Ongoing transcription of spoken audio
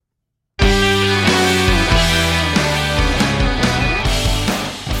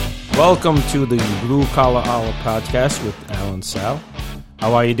Welcome to the Blue Collar Hour podcast with Al and Sal.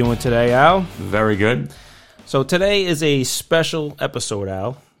 How are you doing today, Al? Very good. So today is a special episode,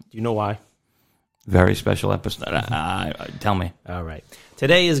 Al. Do you know why? Very special episode. Tell me. All right.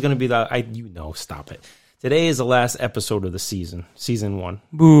 Today is going to be stop it. Today is the last episode of the season 1.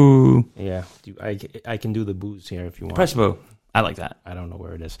 Boo. Yeah, I can do the boos here if you want. Press boo. I like that. I don't know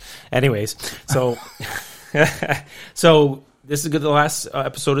where it is. Anyways, so so this is the last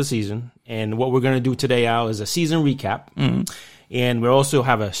episode of the season, and what we're going to do today, Al, is a season recap, and we also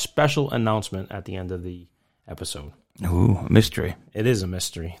have a special announcement at the end of the episode. Ooh, mystery. It is a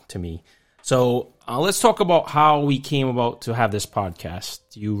mystery to me. So let's talk about how we came about to have this podcast.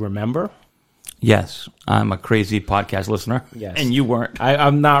 Do you remember? Yes, I'm a crazy podcast listener. Yes. And you weren't.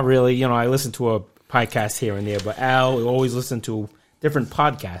 I'm not really. I listen to a podcast here and there, but Al always listened to different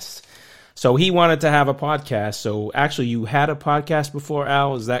podcasts. So he wanted to have a podcast. So actually, you had a podcast before,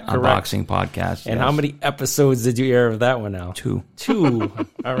 Al. Is that correct? A boxing podcast. And yes. how many episodes did you air of that one, Al? 2. 2.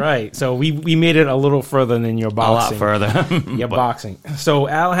 All right. So we made it a little further than your boxing. A lot further. Yeah, boxing. So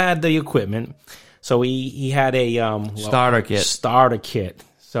Al had the equipment. So he had a starter kit. Starter kit.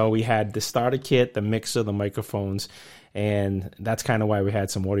 So we had the starter kit, the mixer, the microphones, and that's kind of why we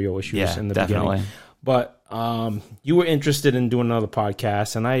had some audio issues in the beginning. But you were interested in doing another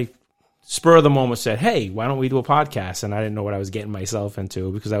podcast, and I, spur of the moment, said, hey, why don't we do a podcast? And I didn't know what I was getting myself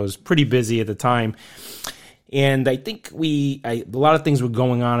into because I was pretty busy at the time. And I think a lot of things were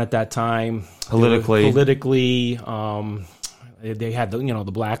going on at that time. Politically, they had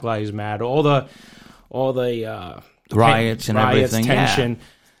the Black Lives Matter, all the riots and everything, tension. Yeah.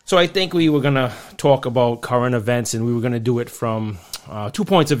 So I think we were going to talk about current events, and we were going to do it from 2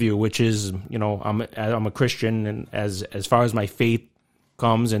 points of view, which is, I'm a Christian, and as far as my faith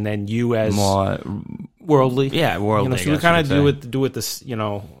comes, and then you as more worldly. Yeah, worldly. So we kind of do it this,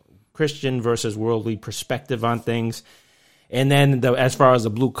 Christian versus worldly perspective on things. And then as far as the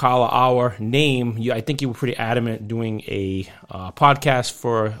Blue Collar Hour name, I think you were pretty adamant doing a podcast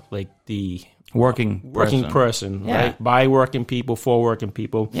for like the working person, yeah. Right? By working people, for working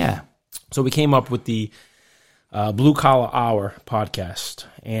people. Yeah. So we came up with the Blue Collar Hour podcast,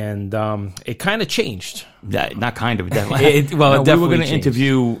 and it kind of changed. Not kind of, definitely. It definitely we were going to changed.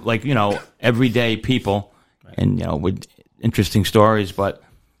 interview everyday people, right. And with interesting stories,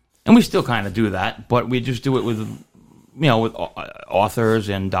 and we still kind of do that, but we just do it with with authors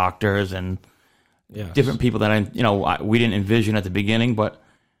and doctors and different people that we didn't envision at the beginning, but.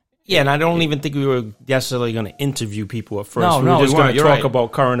 Yeah, and I don't even think we were necessarily going to interview people at first. We were just we going to talk right.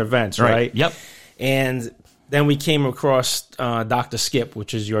 about current events, right? Yep. And then we came across Dr. Skip,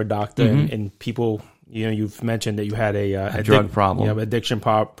 which is your doctor, and people, you've mentioned that you had a drug problem, addiction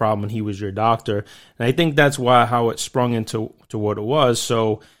problem, and he was your doctor. And I think that's how it sprung into what it was.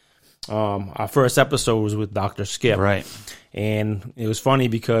 So our first episode was with Dr. Skip, right? And it was funny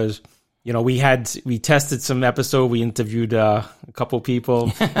because. We tested some episode. We interviewed a couple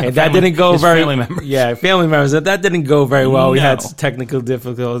people, and that didn't go very. Family members. Yeah, family members. That didn't go very well. No. We had technical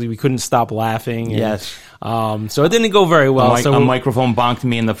difficulty. We couldn't stop laughing. Yes. So it didn't go very well. A microphone bonked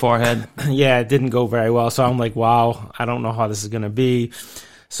me in the forehead. Yeah, it didn't go very well. So I'm like, wow, I don't know how this is going to be.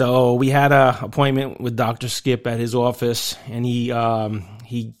 So we had an appointment with Dr. Skip at his office, and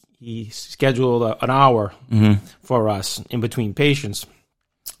he scheduled an hour for us in between patients.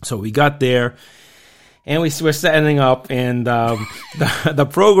 So we got there, and we were setting up, and the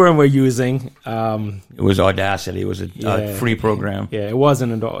program we're using... it was Audacity. It was a free program. Yeah, it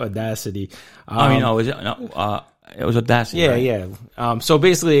wasn't an Audacity. It was Audacity. Yeah, right? yeah. So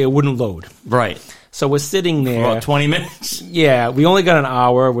basically, it wouldn't load. Right. So we're sitting there... For about 20 minutes? Yeah, we only got an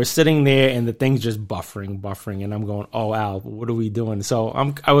hour. We're sitting there, and the thing's just buffering, and I'm going, oh, Al, what are we doing?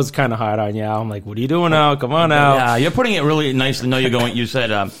 So I was kind of hard on you, Al. I'm like, what are you doing, Al? Come on, Al. Yeah, you're putting it really nicely. No, you're going... You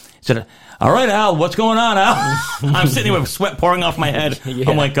said, all right, Al, what's going on, Al? I'm sitting here with sweat pouring off my head. Yeah.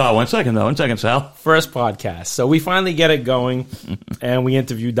 I'm like, oh, 1 second, though. 1 second, Sal. First podcast. So we finally get it going, and we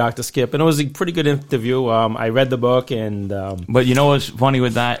interviewed Dr. Skip, and it was a pretty good interview. I read the book, and... But you know what's funny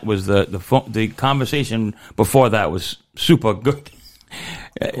with that was the conversation before that was super good.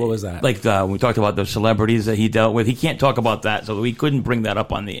 What was that? Like we talked about the celebrities that he dealt with. He can't talk about that, so we couldn't bring that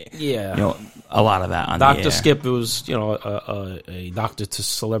up on the a lot of that on Dr. the air. Skip was a doctor to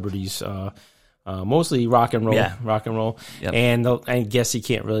celebrities, mostly rock and roll, Yep. And I guess he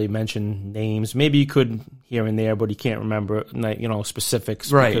can't really mention names. Maybe he could here and there, but he can't remember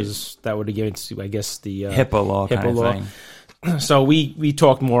specifics, right? Because that would have given, I guess, the HIPAA law kind of thing. So we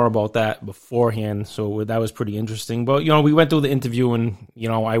talked more about that beforehand, so that was pretty interesting. But we went through the interview, and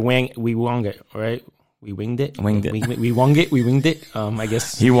we wung it, right? We winged it. Winged it. We wung it. We winged it. I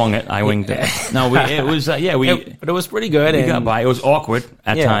guess he wung it. I winged it. No, it was but it was pretty good. We got by. It was awkward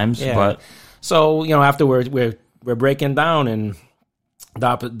at times, but so after we're breaking down, and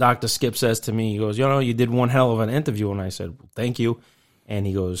Dr. Skip says to me, he goes, you did one hell of an interview, and I said, well, thank you. And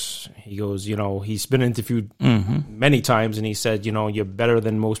he goes, he's been interviewed many times, and he said, you're better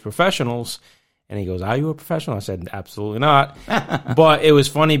than most professionals. And he goes, are you a professional? I said, absolutely not. But it was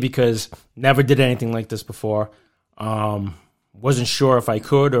funny because never did anything like this before. Wasn't sure if I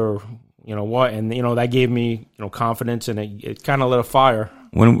could or, what. And, that gave me, confidence, and it kind of lit a fire.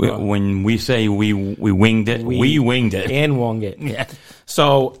 When we say we winged it, we winged it. And wung it. Yeah.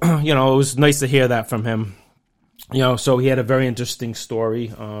 So, it was nice to hear that from him. So he had a very interesting story,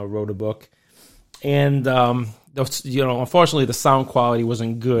 wrote a book. And, unfortunately, the sound quality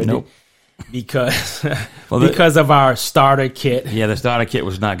wasn't good. Nope. Because of our starter kit. Yeah, the starter kit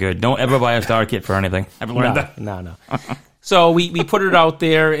was not good. Don't ever buy a starter kit for anything. I've learned that. No. So we put it out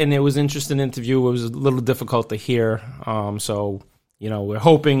there, and it was an interesting interview. It was a little difficult to hear. So, we're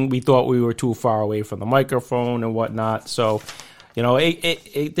hoping, we thought we were too far away from the microphone and whatnot. So,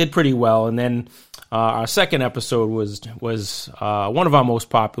 it did pretty well. And then our second episode was one of our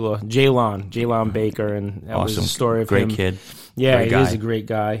most popular, Jaylon Baker, and that was the story of great him. Kid. Yeah, he is a great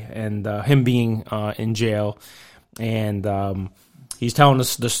guy, and him being in jail, and he's telling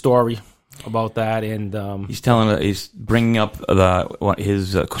us the story about that, and he's bringing up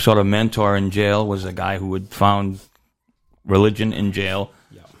his sort of mentor in jail was a guy who had found religion in jail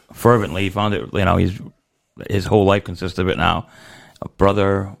fervently. He found it, his whole life consists of it now. A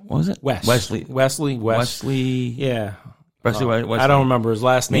brother, what was it? Wesley. Yeah. I don't remember his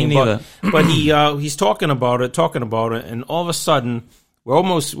last name, but he's talking about it, and all of a sudden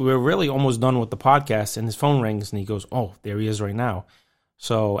we're really almost done with the podcast, and his phone rings, and he goes, "Oh, there he is right now."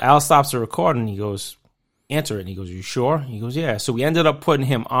 So Al stops the recording, and he goes, "Answer it." And he goes, "Are you sure?" He goes, "Yeah." So we ended up putting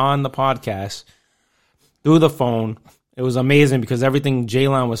him on the podcast through the phone. It was amazing because everything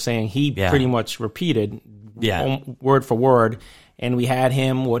Jaylon was saying, he pretty much repeated, word for word. And we had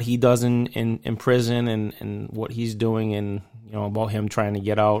him, what he does in prison, and what he's doing, and about him trying to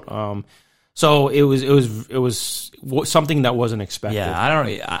get out. So it was something that wasn't expected.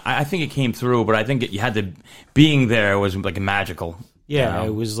 Yeah, I think it came through, but I think you had to being there was like magical. Yeah, it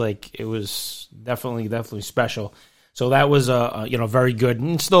was definitely special. So that was very good.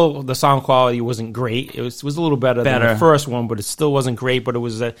 And still, the sound quality wasn't great. It was a little better than the first one, but it still wasn't great. But it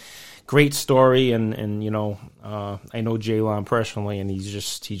was a great story, and I know Jaylon personally, and he's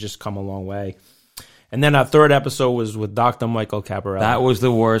just come a long way. And then our third episode was with Dr. Michael Caparella. That was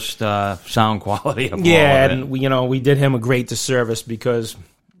the worst sound quality of all of it. And we did him a great disservice because,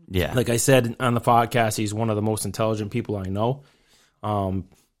 like I said on the podcast, he's one of the most intelligent people I know.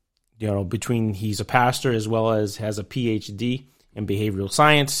 Between he's a pastor as well as has a PhD in behavioral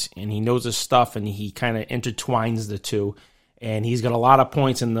science, and he knows his stuff, and he kind of intertwines the two. And he's got a lot of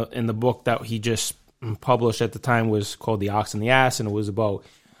points in the book that he just published at the time, was called The Ox and the Ass, and it was about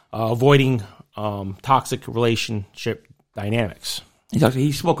avoiding toxic relationship dynamics.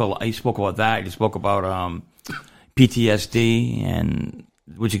 He spoke a lot. He spoke about that. He spoke about PTSD, and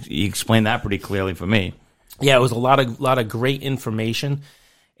which he explained that pretty clearly for me. Yeah, it was a lot of great information,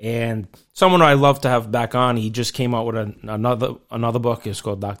 and someone I love to have back on. He just came out with another book. It's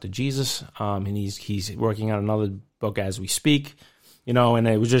called Dr. Jesus, and he's working on another book as we speak. And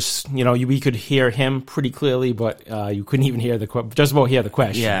it was just, we could hear him pretty clearly, but you couldn't even hear just about hear the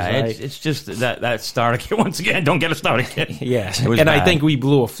questions. Yeah, right? it's just that starter kit. Once again, don't get a starter kit. Yes, and bad. I think we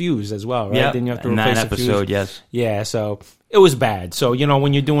blew a fuse as well, right? Yeah, Didn't you have to replace 9 episode, yes. Yeah, so it was bad. So,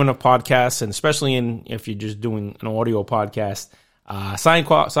 when you're doing a podcast, and especially if you're just doing an audio podcast, sound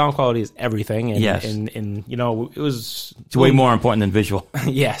quality is everything. And, yes. And it was... It's way more important than visual.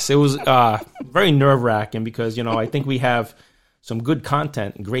 Yes, it was very nerve-wracking because, I think we have some good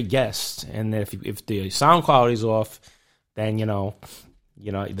content and great guests. And if the sound quality is off, then, the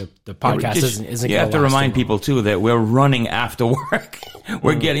podcast isn't going to You have to remind people, too, that we're running after work.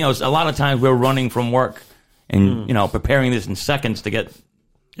 We're getting, a lot of times we're running from work and, preparing this in seconds to get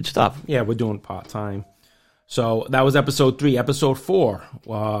it stuff. Yeah, we're doing part-time. So that was episode 3. Episode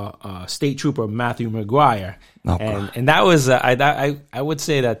 4, State Trooper Matthew McGuire, and that was I would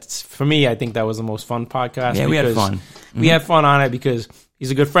say that for me, I think that was the most fun podcast. Yeah, we had fun. We had fun on it because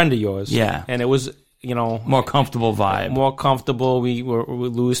he's a good friend of yours. Yeah, and it was more comfortable vibe, more comfortable. We were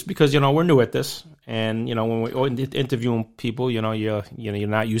loose because we're new at this, and when we're interviewing people, you're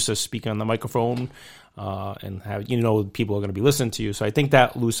not used to speaking on the microphone. And have people are going to be listening to you, so I think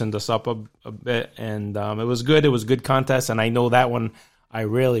that loosened us up a bit, and it was good. It was a good contest, and I know that one I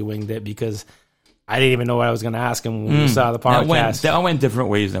really winged it because I didn't even know what I was going to ask him when we saw the podcast. That went different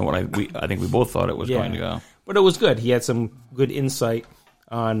ways than what I think we both thought it was going to go. But it was good. He had some good insight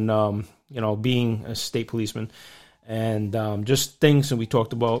on being a state policeman and just things that we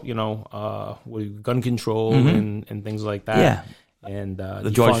talked about, with gun control and things like that. Yeah. And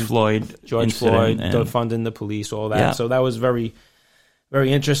the George Floyd, defunding the police, all that. Yeah. So that was very,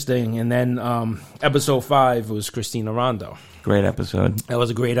 very interesting. And then episode 5 was Christina Rondo. Great episode. That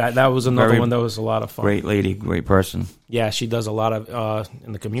was another one that was a lot of fun. Great lady, great person. Yeah, she does a lot of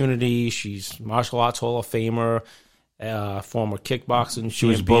in the community. She's martial arts Hall of Famer, former kickboxing. She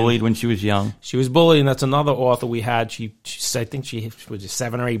was bullied when she was young. She was bullied, and that's another author we had. I think she was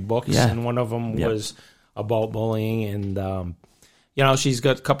 7 or 8 books, and one of them was about bullying. And she's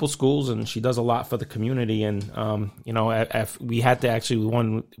got a couple schools, and she does a lot for the community. And we had to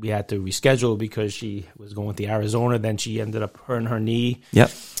reschedule because she was going to Arizona. Then she ended up hurting her knee,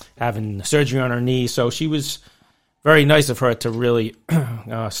 having surgery on her knee. So she was very nice of her to really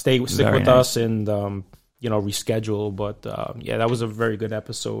stick with us and reschedule. But that was a very good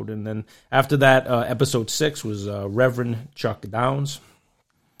episode. And then after that, episode 6 was Reverend Chuck Downs.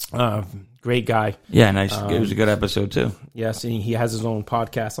 Great guy. Yeah, nice. It was a good episode too. Yes, and he has his own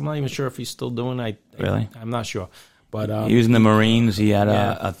podcast. I'm not even sure if he's still doing it. Really? I'm not sure. But he was in the Marines. He had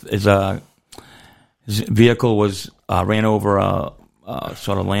his vehicle was ran over a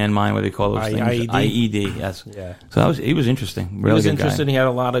sort of landmine. What do they call those things? IED. Yes. Yeah. So he was interesting. Really, he was interesting. He had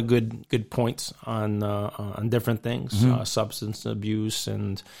a lot of good points on different things, substance abuse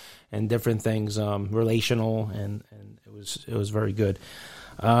and different things, relational, and it was very good.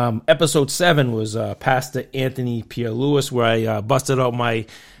 Episode 7 was Pastor Anthony Pierre-Louis, where I busted out my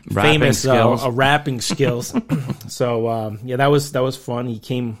famous rapping skills. So that was fun. He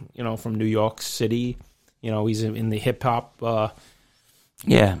came from New York City. He's in the hip hop era,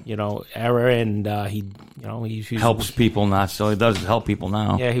 and he helps people now. So he does help people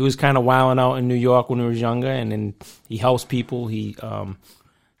now. Yeah, he was kind of wilding out in New York when he was younger, and then he helps people. He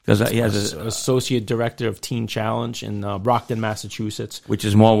has associate director of Teen Challenge in Brockton, Massachusetts, which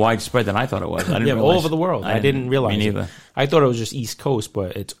is more widespread than I thought it was. I didn't all over the world. I didn't realize. Me neither. I thought it was just East Coast,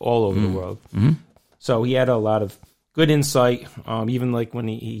 but it's all over the world. Mm-hmm. So he had a lot of good insight. Even like when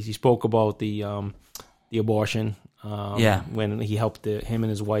he spoke about the abortion. When he helped him and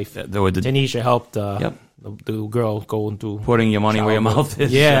his wife, Tanisha helped the girl go into putting your money where your mouth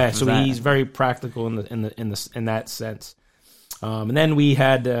is. Yeah, so he's very practical in that sense. And then we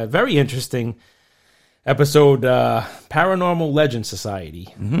had a very interesting episode, Paranormal Legend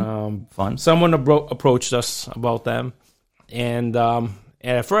Society. Fun. Someone approached us about them, and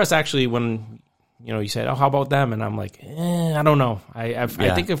at first, actually, when you said, "Oh, how about them?" and I'm like, I don't know. I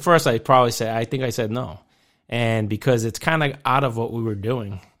think at first I said no, and because it's kind of out of what we were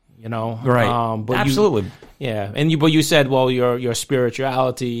doing. Right? But absolutely, but you said, well, your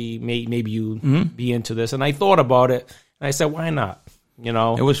spirituality, maybe you be into this, and I thought about it. And I said, why not? It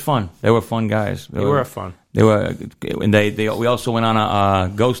was fun. They were fun guys. They were fun. They were, and we also went on a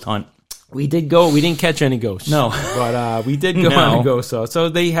ghost hunt. We did go. We didn't catch any ghosts. No, but we did go on a ghost hunt. So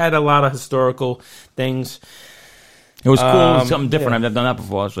they had a lot of historical things. It was cool. It was something different. I've never done that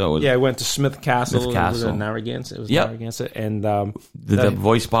before. So I went to Smith Castle. It was in Narragansett. It was Narragansett, and the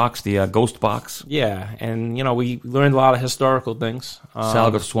voice box, the ghost box. Yeah, and we learned a lot of historical things. Sal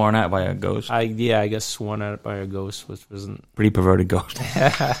got sworn at by a ghost. I guess sworn at by a ghost, which wasn't pretty perverted ghost.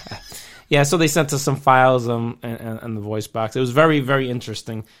 Yeah, so they sent us some files and the voice box. It was very, very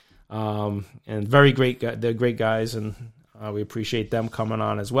interesting, and very great. They're great guys, and we appreciate them coming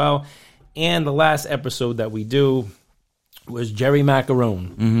on as well. And the last episode that we do was Jerry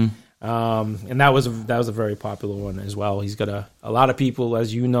Macarone. And that was a very popular one as well. He's got a lot of people,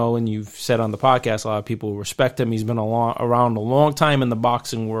 as you know, and you've said on the podcast, a lot of people respect him. He's been around a long time in the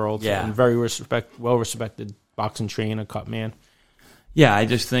boxing world, and very well-respected boxing trainer, cut man. Yeah, I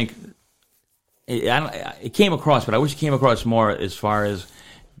just think it came across, but I wish it came across more as far as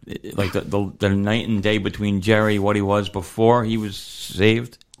like the night and day between Jerry, what he was before he was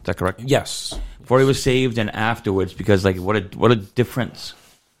saved. Is that correct? Yes. Before he was saved and afterwards, because like what a difference.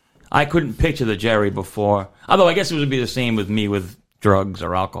 I couldn't picture the Jerry before, although I guess it would be the same with me with drugs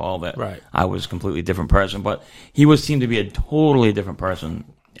or alcohol, that I was a completely different person, but he seemed to be a totally different person,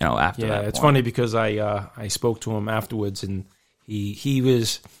 after that. Yeah, it's funny because I spoke to him afterwards, and he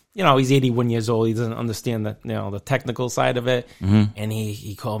was, he's 81 years old. He doesn't understand the technical side of it, and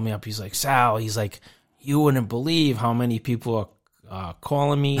he called me up. He's like, Sal, he's like, you wouldn't believe how many people are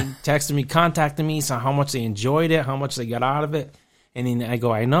calling me, texting me, contacting me, so how much they enjoyed it, how much they got out of it. And then I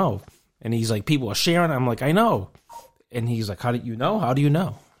go, I know. And he's like, people are sharing. I'm like, I know. And he's like, how do you know? How do you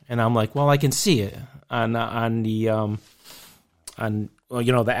know? And I'm like, well, I can see it on the the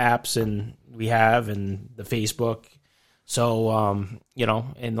apps and we have and the Facebook. So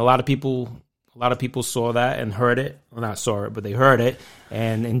and a lot of people saw that and heard it. Well, not saw it, but they heard it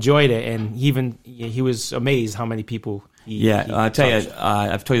and enjoyed it. And he was amazed how many people. I'll tell you,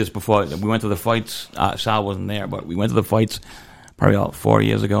 I've told you this before. We went to the fights. Sal wasn't there, but we went to the fights probably about 4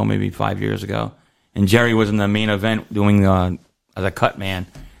 years ago, maybe 5 years ago. And Jerry was in the main event doing as a cut man.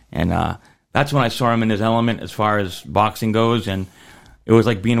 And that's when I saw him in his element as far as boxing goes. And it was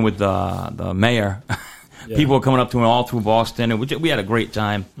like being with the mayor. Yeah. People were coming up to him all through Boston. We had a great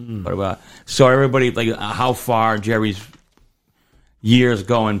time. But saw everybody, like how far Jerry's years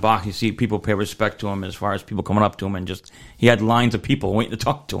go in boxing. You see people pay respect to him as far as people coming up to him. And just he had lines of people waiting to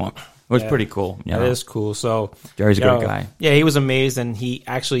talk to him. It was pretty cool. That is cool. So Jerry's a great guy. Yeah, he was amazed, and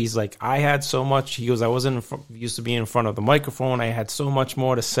he's like, I had so much. He goes, I wasn't used to being in front of the microphone. I had so much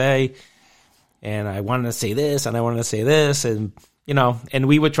more to say, and I wanted to say this, and I wanted to say this, and and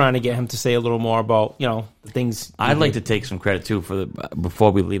we were trying to get him to say a little more about the things. I'd like to take some credit too for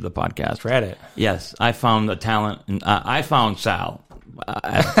before we leave the podcast. Credit, yes, I found the talent, and I found Sal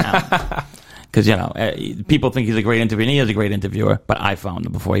as talent. Because, people think he's a great interviewer, and he is a great interviewer, but I found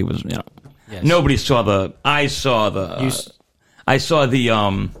him before he was, Yes. Nobody saw I saw like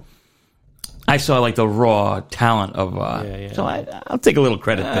the raw talent of, so I'll take a little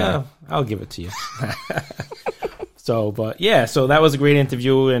credit there. I'll give it to you. So that was a great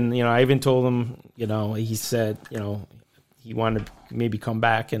interview, and, I even told him, he said, he wanted to maybe come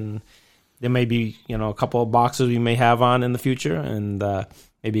back, and there may be, a couple of boxes we may have on in the future, and,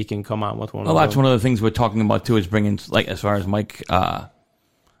 maybe he can come on with one. Well, that's one of the things we're talking about too. Is bringing, like, as far as Mike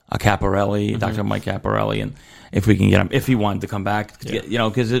Caparelli, Dr. Mike Caparelli, and if we can get him, if he wanted to come back,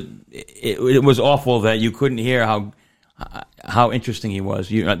 because it was awful that you couldn't hear how interesting he was.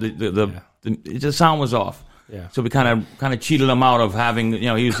 The sound was off. Yeah. So we kind of cheated him out of having,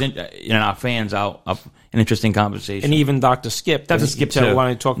 he was in our fans out of an interesting conversation. And even Dr. Skip. Dr. Skip too.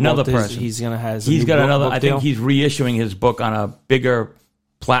 Want to talk another about person. He's going to have. He's got another. I think he's reissuing his book on a bigger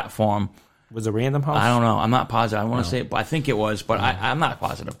platform. Was it Random House? I don't know. I'm not positive. I want to say it, but I think it was, but I'm not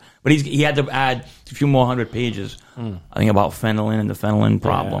positive. But he had to add a few more 100 pages. I think about phenylene and the phenylene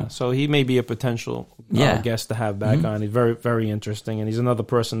problem. Yeah. So he may be a potential guest to have back on. He's very, very interesting, and he's another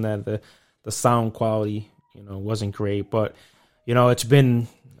person that the sound quality wasn't great, but it's been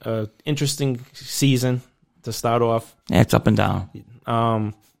an interesting season to start off. Yeah, it's up and down.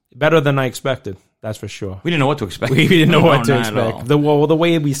 Better than I expected. That's for sure. We didn't know what to expect. We didn't know what to expect. The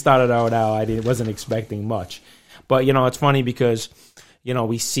way we started out, I wasn't expecting much. But, it's funny because,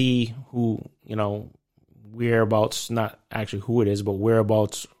 we see who, whereabouts, not actually who it is, but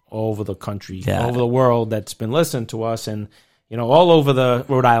whereabouts all over the country, all over the world that's been listening to us, and, all over the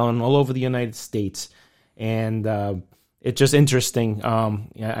Rhode Island, all over the United States. And it's just interesting.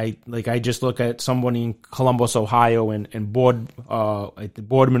 I just look at someone in Columbus, Ohio, and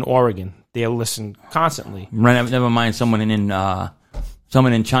Boardman, Oregon. They listen constantly. Never mind someone in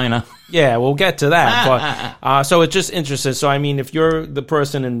China. Yeah, we'll get to that. But so it's just interesting. So I mean, if you're the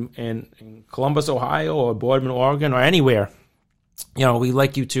person in Columbus, Ohio, or Boardman, Oregon, or anywhere, we'd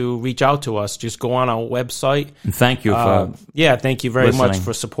like you to reach out to us. Just go on our website. And thank you for thank you very much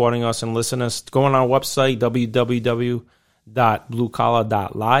for supporting us and listening us. Go on our website,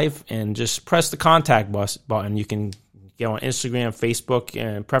 www.bluecollar.live, and just press the contact button. You can get on Instagram, Facebook,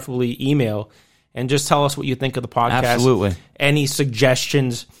 and preferably email, and just tell us what you think of the podcast. Absolutely. Any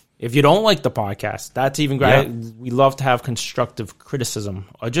suggestions. If you don't like the podcast, that's even great. Yep. We love to have constructive criticism,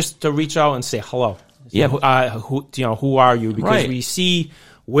 or just to reach out and say hello. Yeah, who are you? Because we see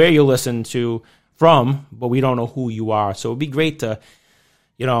where you listen from, but we don't know who you are. So it'd be great to,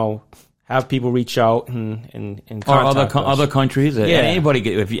 have people reach out and contact us. Other countries. Anybody.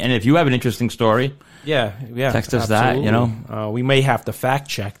 If you have an interesting story, text us absolutely. that. We may have to fact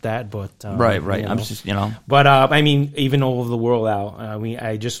check that, but right. I'm just But I mean, even all over the world out.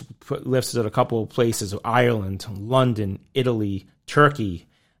 I just listed a couple of places: Ireland, London, Italy, Turkey,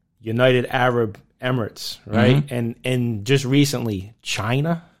 United Arab Emirates, right? Mm-hmm. And just recently,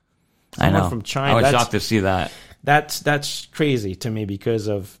 China. Someone I know. From China. I was shocked to see that. That's crazy to me because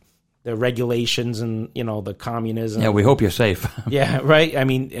of the regulations and the communism. Yeah, we hope you're safe. Yeah, right. I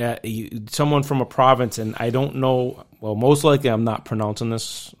mean, someone from a province, and I don't know. Well, most likely I'm not pronouncing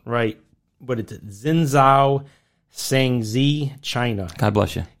this right, but it's Xinzhou, Shangzi, China. God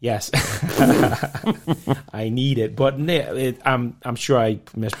bless you. Yes, I need it, but I'm sure I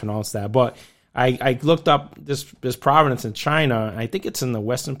mispronounced that. But I looked up this province in China. I think it's in the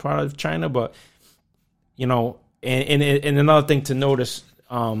western part of China, but and another thing to notice.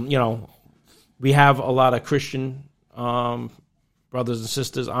 we have a lot of Christian brothers and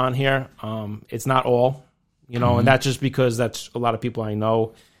sisters on here. It's not all, and that's just because that's a lot of people I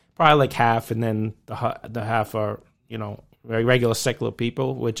know, probably like half, and then the half are, very regular secular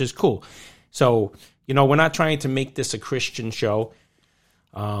people, which is cool. So, we're not trying to make this a Christian show.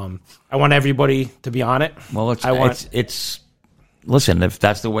 I want everybody to be on it. Well, it's listen, if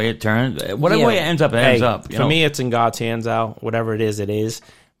that's the way it turns, whatever way it ends up, it ends up. For me, it's in God's hands out. Whatever it is.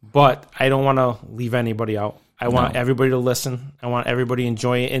 But I don't want to leave anybody out. I want everybody to listen. I want everybody to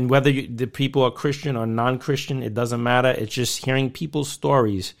enjoy it. And whether the people are Christian or non-Christian, it doesn't matter. It's just hearing people's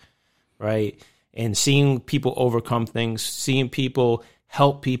stories, right? And seeing people overcome things, seeing people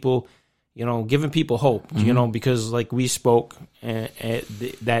help people, giving people hope, because like we spoke,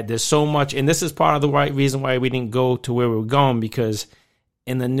 that there's so much. And this is part of the right reason why we didn't go to where we were going, because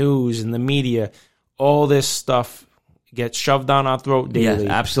in the news, in the media, all this stuff gets shoved down our throat daily.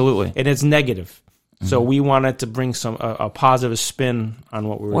 Yeah, absolutely. And it's negative. So we wanted to bring a positive spin on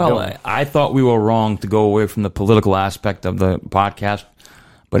what we were doing. Well, I thought we were wrong to go away from the political aspect of the podcast,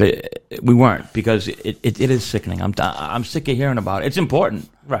 but we weren't, because it is sickening. I'm sick of hearing about it. It's important,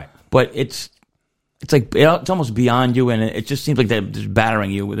 right? But it's like it's almost beyond you, and it just seems like they're just battering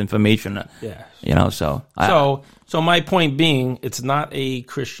you with information. Yeah, So my point being, it's not a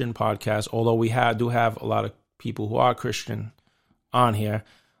Christian podcast, although we do have a lot of people who are Christian on here.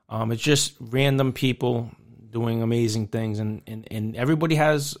 It's just random people doing amazing things, and everybody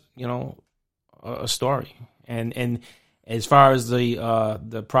has, a story. And as far as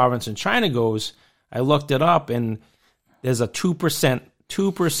the province in China goes, I looked it up, and there's a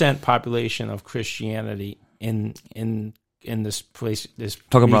 2% population of Christianity in this place. This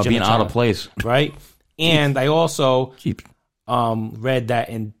talking about being out of place, right? And I also read that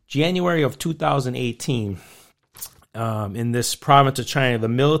in January of 2018. In this province of China, the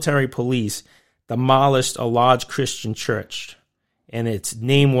military police demolished a large Christian church, and its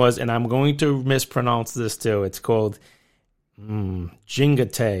name was, and I'm going to mispronounce this too, it's called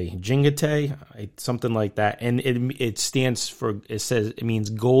Jingate, something like that, and it stands for, it means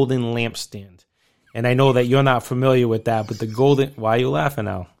golden lampstand. And I know that you're not familiar with that, but the golden, why are you laughing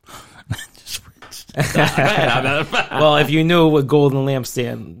now? Well, if you knew what golden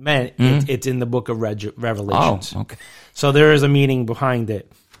lampstand meant, it's in the book of Revelations. Oh, okay. So there is a meaning behind it.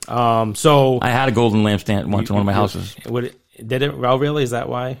 So I had a golden lampstand once in one of my houses. Did it? Oh, really? Is that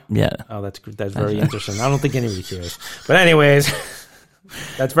why? Yeah. Oh, that's very interesting. I don't think anybody cares. But anyways,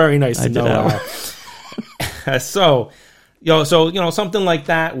 that's very nice to know. So something like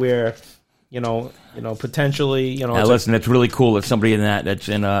that where, potentially, listen, it's really cool that somebody that's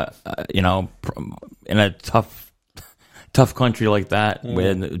in a, in a tough country like that,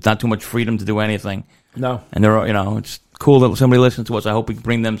 where there's not too much freedom to do anything. No. And it's cool that somebody listens to us. I hope we can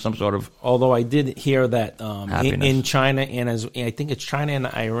bring them some sort of. Although I did hear that in China, and I think it's China and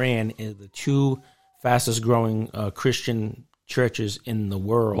Iran is the two fastest growing Christian churches in the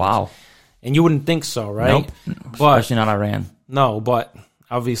world. Wow. And you wouldn't think so, right? Nope. Especially not Iran. No, but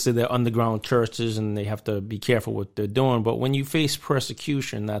obviously they're underground churches and they have to be careful what they're doing. But when you face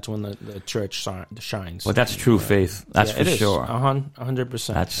persecution, that's when the church shines. Well, that's true faith. That's for sure.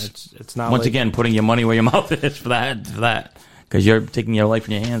 100%. It's not once again putting your money where your mouth is for that, because you're taking your life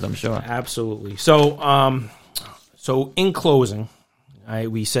in your hands, I'm sure. Absolutely. So, in closing,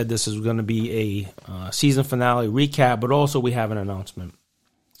 we said this is going to be a season finale recap, but also we have an announcement.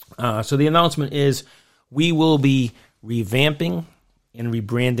 So the announcement is we will be revamping and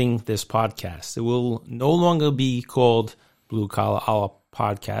rebranding this podcast. It will no longer be called Blue Collar Hour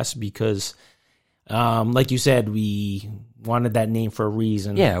Podcast because, like you said, we wanted that name for a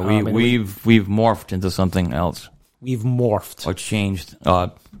reason. Yeah, we've morphed into something else. We've morphed or changed.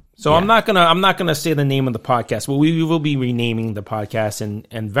 So yeah. I'm not gonna say the name of the podcast. Well, we will be renaming the podcast,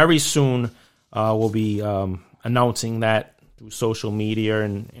 and very soon we'll be announcing that through social media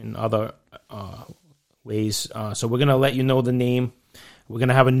and other ways. So we're gonna let you know the name. We're going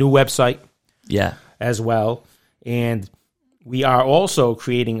to have a new website as well. And we are also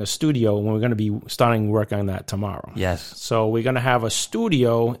creating a studio, and we're going to be starting work on that tomorrow. Yes. So we're going to have a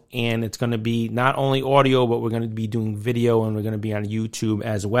studio, and it's going to be not only audio, but we're going to be doing video, and we're going to be on YouTube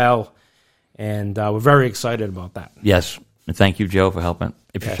as well. And we're very excited about that. Yes. And thank you, Joe, for helping,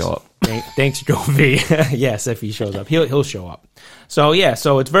 if you show up. Thanks, Joe V. Yes, if he shows up. He'll show up. So,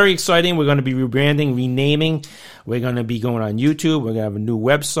 so it's very exciting. We're going to be rebranding, renaming. We're going to be going on YouTube. We're going to have a new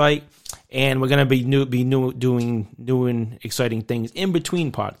website. And we're going to be doing new and exciting things in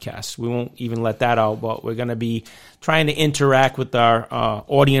between podcasts. We won't even let that out, but we're going to be trying to interact with our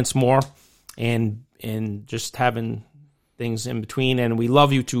audience more and just having things in between. And we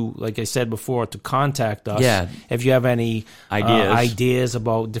love you to, like I said before, to contact us. Yeah. If you have any ideas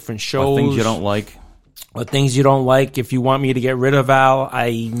about different shows. Or things you don't like. Or things you don't like. If you want me to get rid of Al,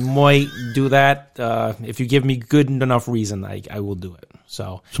 I might do that. If you give me good enough reason, I will do it.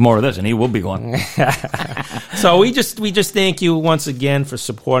 So it's more of this, and he will be gone. So we just thank you once again for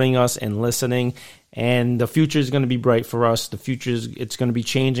supporting us and listening. And the future is going to be bright for us. The future it's going to be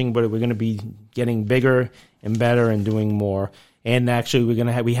changing, but we're going to be getting bigger and better and doing more. And actually,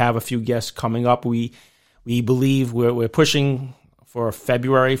 we have a few guests coming up. We believe we're pushing for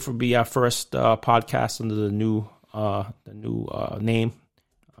February for be our first podcast under the new name.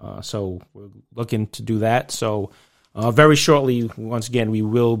 So we're looking to do that. So very shortly, once again, we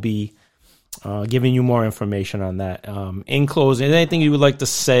will be giving you more information on that. In closing, anything you would like to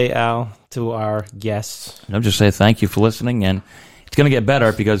say, Al, to our guests? I'll just say thank you for listening, and it's going to get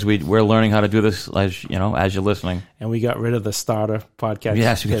better because we're learning how to do this as you're listening. And we got rid of the starter podcast.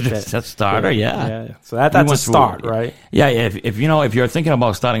 Yes, that's starter. Yeah. So that's a start, right? Yeah. If you're thinking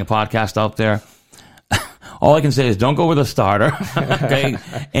about starting a podcast out there, all I can say is don't go with a starter. Okay,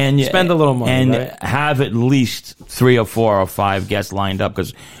 and spend a little money and right? have at least 3 or 4 or 5 guests lined up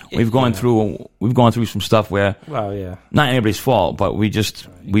because we've gone through some stuff where not anybody's fault, but we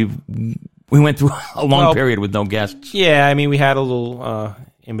went through a long period with no guests. Yeah, I mean we had a little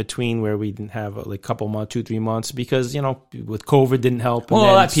in between where we didn't have a couple months, 2-3 months because with COVID didn't help.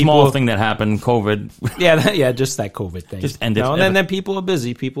 Well, that small thing that happened, COVID. Yeah, just that COVID thing. Just ended. And then people are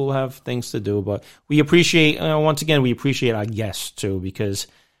busy. People have things to do. But we appreciate once again we appreciate our guests too because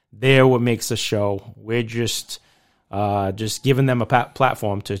they're what makes the show. We're just giving them a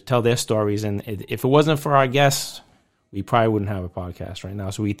platform to tell their stories. And if it wasn't for our guests, we probably wouldn't have a podcast right now.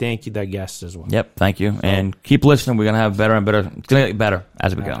 So we thank you, the guests, as well. Yep, thank you. And keep listening. We're going to have better and better. It's going to get better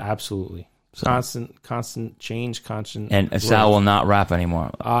as we go. Absolutely. So, constant change, constant And growth. Sal will not rap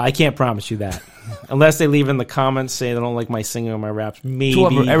anymore. I can't promise you that. Unless they leave in the comments saying they don't like my singing or my raps. Maybe.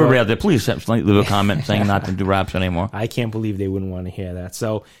 Everybody out there, please leave a comment saying not to do raps anymore. I can't believe they wouldn't want to hear that.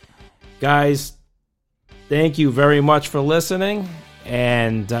 So, guys, thank you very much for listening.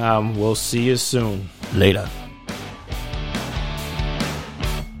 And we'll see you soon. Later.